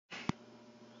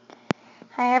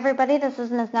Hi everybody, this is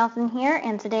Ms. Nelson here,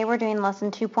 and today we're doing Lesson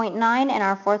 2.9 in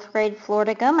our 4th grade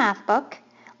Florida Go math book.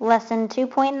 Lesson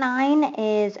 2.9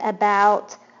 is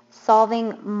about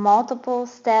solving multiple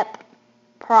step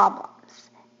problems,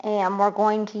 and we're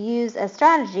going to use a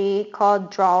strategy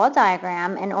called draw a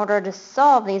diagram in order to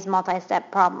solve these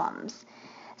multi-step problems.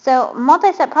 So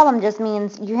multi-step problem just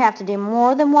means you have to do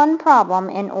more than one problem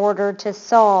in order to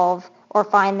solve or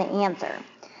find the answer.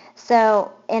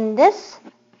 So in this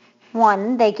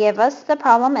one, they give us the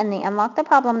problem and they unlock the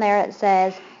problem there. It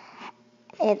says,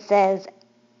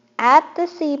 at the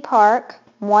Sea Park,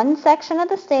 one section of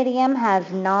the stadium has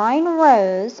 9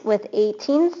 rows with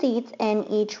 18 seats in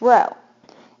each row.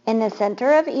 In the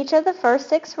center of each of the first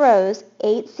 6 rows,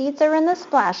 8 seats are in the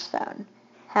splash zone.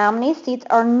 How many seats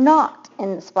are not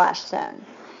in the splash zone?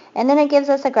 And then it gives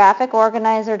us a graphic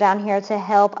organizer down here to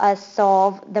help us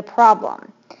solve the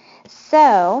problem.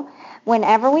 So,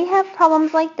 whenever we have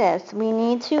problems like this, we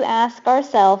need to ask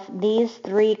ourselves these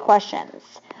 3 questions.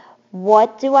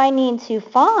 What do I need to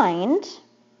find?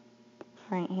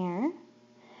 Right here.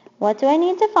 What do I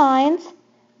need to find?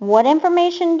 What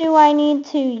information do I need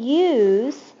to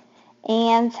use?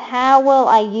 And how will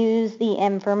I use the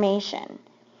information?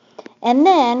 And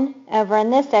then, over in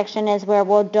this section is where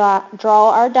we'll draw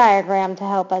our diagram to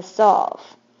help us solve.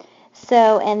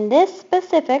 So, in this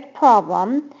specific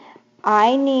problem,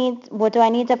 what do I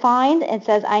need to find? It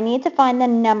says I need to find the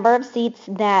number of seats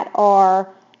that are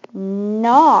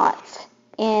not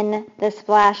in the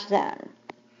splash zone.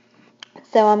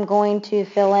 So I'm going to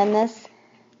fill in this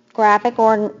graphic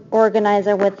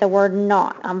organizer with the word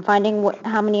not. I'm finding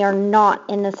how many are not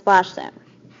in the splash zone.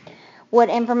 What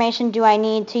information do I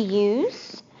need to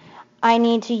use? I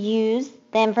need to use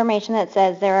the information that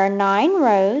says there are 9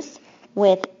 rows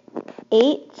with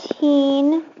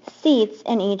 18 seats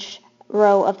in each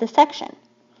row of the section.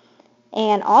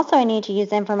 And also I need to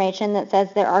use information that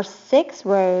says there are 6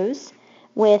 rows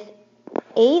with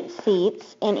 8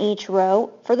 seats in each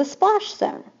row for the splash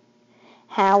zone.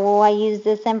 How will I use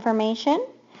this information?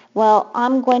 Well,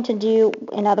 I'm going to do,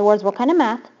 in other words, what kind of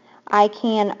math? I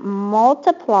can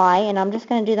multiply, and I'm just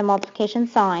going to do the multiplication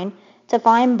sign, to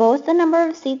find both the number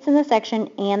of seats in the section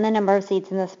and the number of seats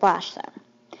in the splash zone.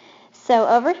 So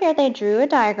over here they drew a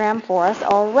diagram for us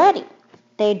already.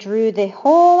 They drew the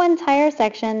whole entire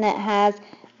section that has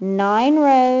 9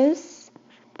 rows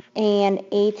and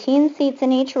 18 seats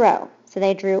in each row. So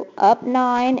they drew up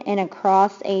 9 and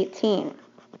across 18.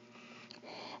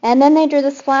 And then they drew the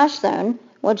splash zone,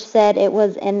 which said it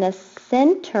was in the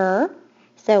center.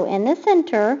 So in the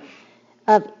center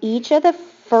of each of the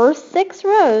first 6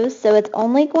 rows, so it's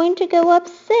only going to go up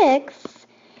 6,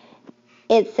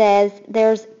 it says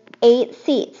there's 8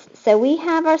 seats. So we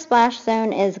have our splash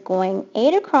zone is going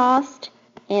 8 across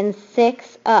and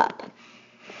 6 up.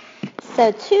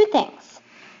 So 2 things.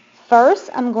 First,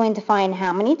 I'm going to find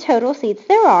how many total seats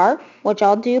there are, which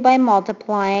I'll do by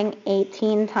multiplying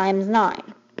 18 times 9.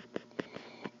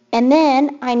 And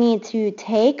then I need to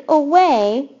take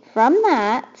away from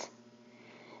that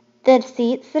the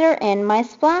seats that are in my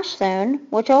splash zone,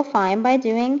 which I'll find by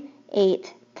doing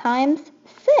 8 times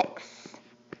 6.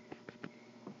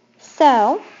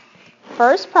 So,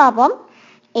 first problem,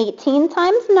 18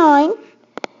 times 9.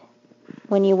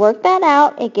 When you work that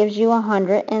out, it gives you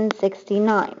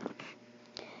 169.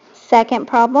 Second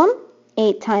problem,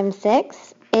 8 times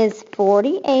 6 is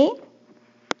 48.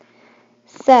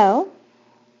 So,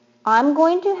 I'm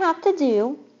going to have to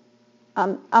do,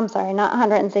 I'm sorry, not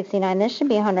 169. This should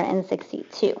be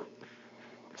 162.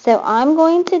 So, I'm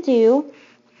going to do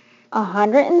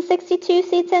 162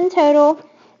 seats in total.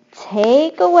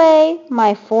 Take away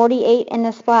my 48 in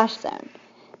the splash zone.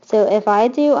 So if I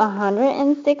do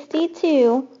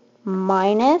 162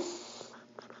 minus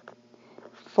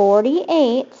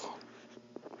 48,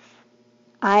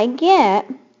 I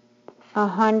get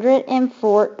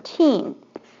 114.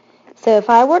 So if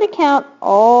I were to count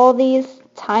all these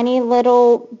tiny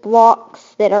little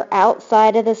blocks that are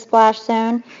outside of the splash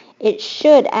zone, it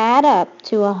should add up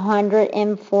to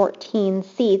 114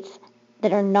 seats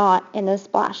that are not in the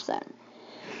splash zone.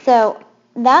 So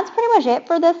that's pretty much it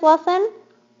for this lesson.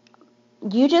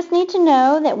 You just need to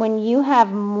know that when you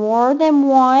have more than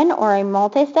one or a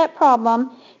multi-step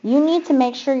problem, you need to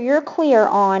make sure you're clear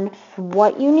on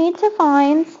what you need to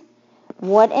find,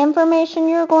 what information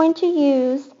you're going to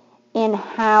use, and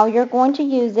how you're going to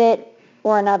use it,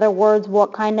 or in other words,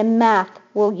 what kind of math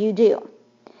will you do.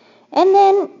 And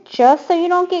then, just so you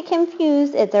don't get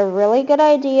confused, it's a really good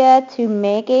idea to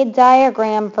make a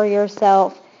diagram for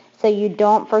yourself so you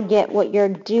don't forget what you're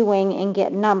doing and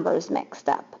get numbers mixed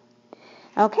up.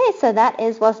 Okay, so that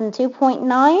is lesson 2.9.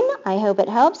 I hope it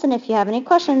helps, and if you have any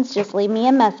questions, just leave me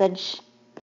a message.